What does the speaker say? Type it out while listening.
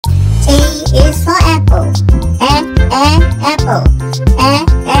is for apple. Apple.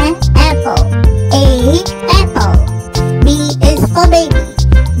 Apple. Apple. B is for baby.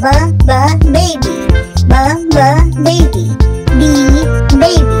 Baby. Baby. B,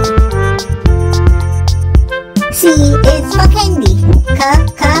 baby. C is for candy.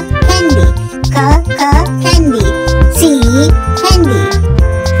 Candy. Candy. C, candy.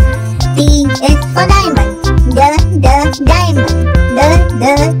 D is for diamond. Diamond.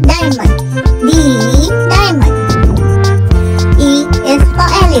 Diamond. D, diamond. E is for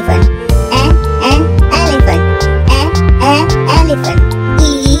elephant. Elephant. Elephant. E,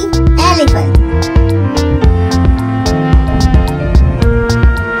 elephant.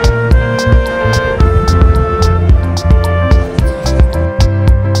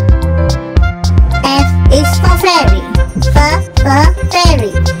 F is for fairy.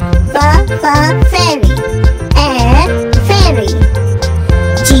 Fairy. Fairy. F, fairy.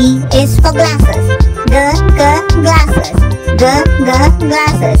 G is for glasses. Glasses.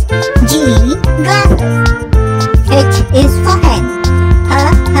 Glasses. G, glasses. H is for hen.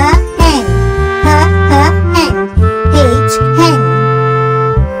 Hen. Hen. H, hen.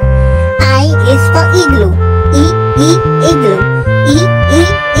 I is for igloo. Igloo.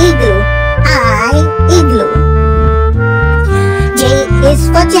 Igloo. I, igloo. J is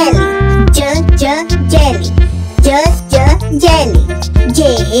for jelly. Jelly. Jelly. J,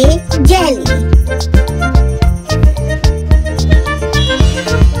 jelly.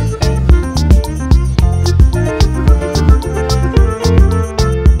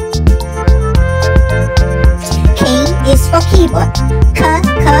 K is for keyboard.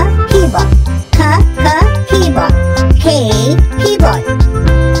 Keyboard. Keyboard. K, keyboard.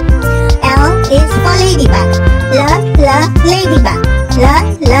 L is for ladybug. Ladybug.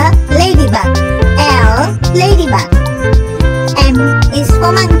 Ladybug. L, ladybug. M is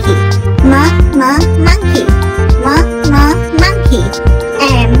for monkey. Monkey. Monkey.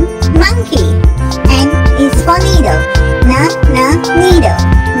 M, monkey. N is for needle. Needle.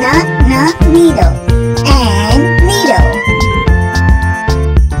 Needle. And needle.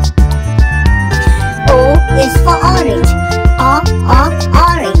 O is for orange. Orange.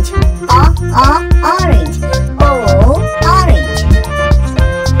 Orange. O, orange.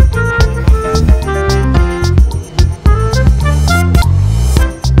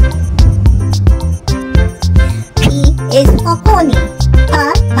 P is for pony.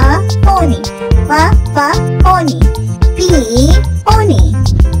 Pony. Pony. P, pony.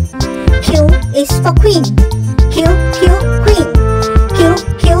 Q is for queen.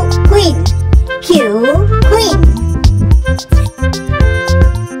 Queen. Q, queen.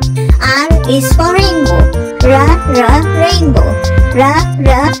 R is for rainbow. Rainbow.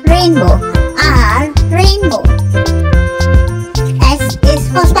 Rainbow. R, rainbow. S is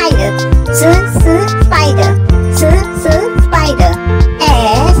for spider. Spider. Spider.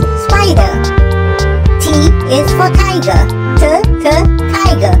 S, spider. T is for tiger.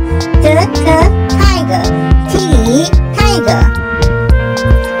 Tiger. Tiger. T, tiger.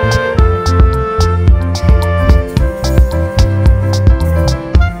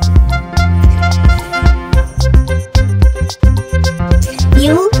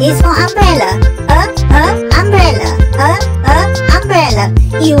 U is for umbrella. Umbrella. Umbrella.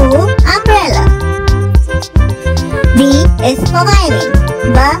 U, umbrella. V is for violin.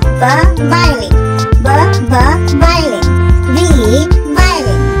 Violin. Violin. V,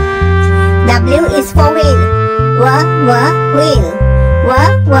 violin. W is for whale. Whale.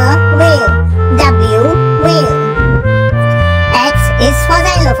 Whale. W, whale. X is for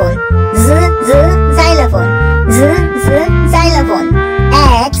xylophone. Xylophone. Xylophone.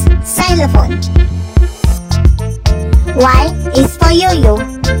 X, xylophone. Y is for yo-yo.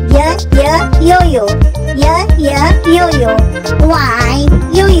 Yo-yo. Yo-yo. Y,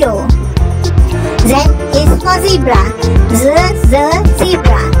 yo-yo. Z is for zebra.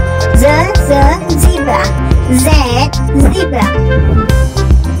 Zebra. Z, zebra.